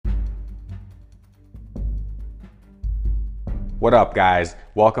What up, guys?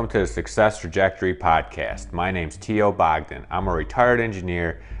 Welcome to the Success Trajectory Podcast. My name's T.O. Bogdan. I'm a retired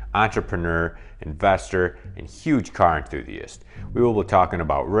engineer, entrepreneur, investor, and huge car enthusiast. We will be talking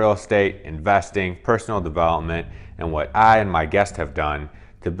about real estate, investing, personal development, and what I and my guests have done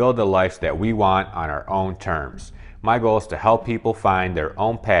to build the life that we want on our own terms. My goal is to help people find their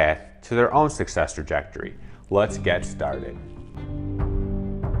own path to their own success trajectory. Let's get started.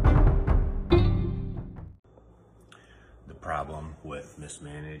 Problem with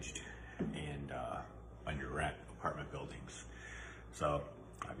mismanaged and under rent apartment buildings. So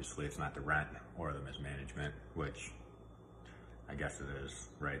obviously it's not the rent or the mismanagement, which I guess it is,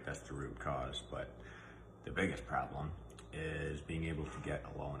 right? That's the root cause. But the biggest problem is being able to get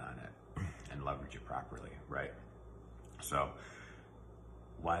a loan on it and leverage it properly, right? So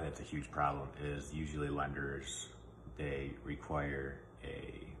why that's a huge problem is usually lenders, they require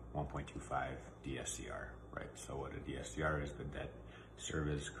a 1.25 DSCR, right? So what a DSCR is, the debt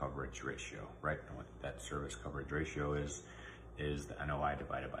service coverage ratio, right? And what debt service coverage ratio is the NOI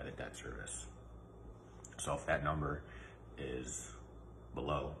divided by the debt service. So if that number is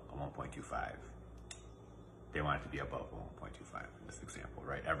below a 1.25, they want it to be above a 1.25 in this example,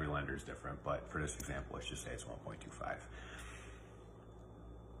 right? Every lender is different, but for this example, let's just say it's 1.25.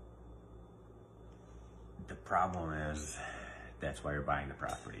 The problem is, that's why you're buying the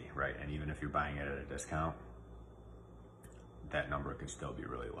property, right? And even if you're buying it at a discount, that number can still be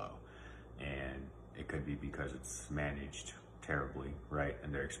really low. And it could be because it's managed terribly, right?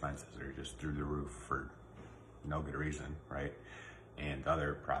 And their expenses are just through the roof for no good reason, right? And the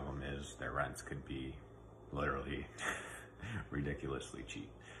other problem is their rents could be literally ridiculously cheap.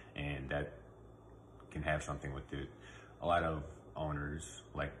 And that can have something with it. A lot of owners,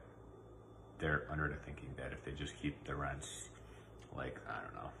 like, they're under the thinking that if they just keep the rents like, I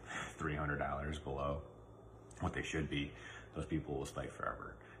don't know, $300 below what they should be, those people will stay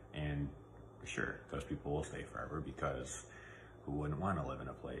forever. And sure, those people will stay forever because who wouldn't want to live in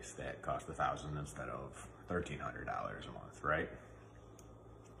a place that costs $1,000 instead of $1,300 a month, right?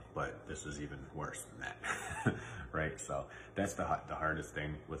 But this is even worse than that, right? So that's the hardest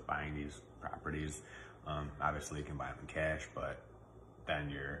thing with buying these properties. Obviously you can buy them in cash, but then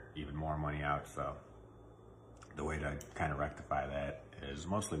you're even more money out. So the way to kind of rectify that is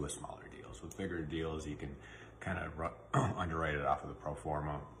mostly with smaller deals. With bigger deals, you can kind of underwrite it off of the pro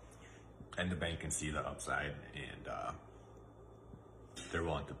forma, and the bank can see the upside, and they're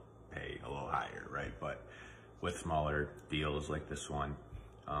willing to pay a little higher, right? But with smaller deals like this one,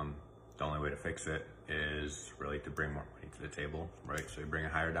 the only way to fix it is really to bring more money to the table, right? So you bring a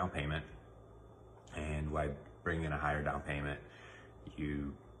higher down payment, and by bringing a higher down payment,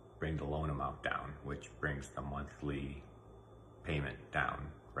 you bring the loan amount down, which brings the monthly payment down,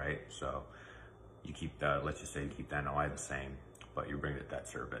 right? So you keep the, let's just say you keep the NOI the same, but you bring the debt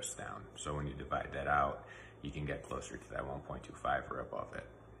service down. So when you divide that out, you can get closer to that 1.25 or above it.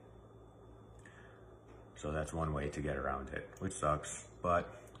 So that's one way to get around it, which sucks.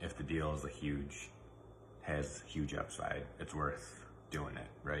 But if the deal is has huge upside, it's worth doing it,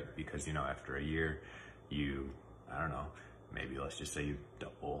 right? Because, you know, after a year, I don't know, maybe let's just say you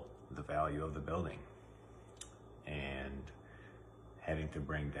double the value of the building, and having to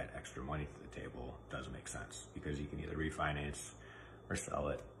bring that extra money to the table does make sense because you can either refinance or sell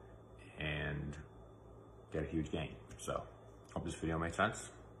it and get a huge gain. So hope this video made sense,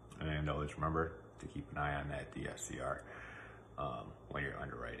 and always remember to keep an eye on that DSCR when you're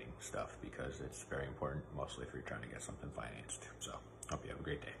underwriting stuff, because it's very important, mostly if you're trying to get something financed. So hope you have a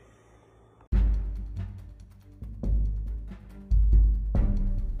great day.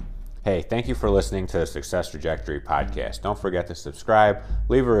 Hey, thank you for listening to the Success Trajectory Podcast. Don't forget to subscribe,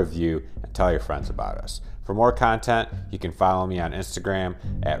 leave a review, and tell your friends about us. For more content, you can follow me on Instagram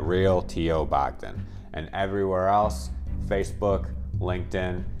at RealTOBogdan, and everywhere else, Facebook,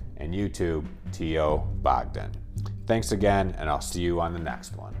 LinkedIn, and YouTube, T.O. Bogdan. Thanks again, and I'll see you on the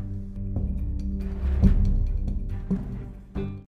next one.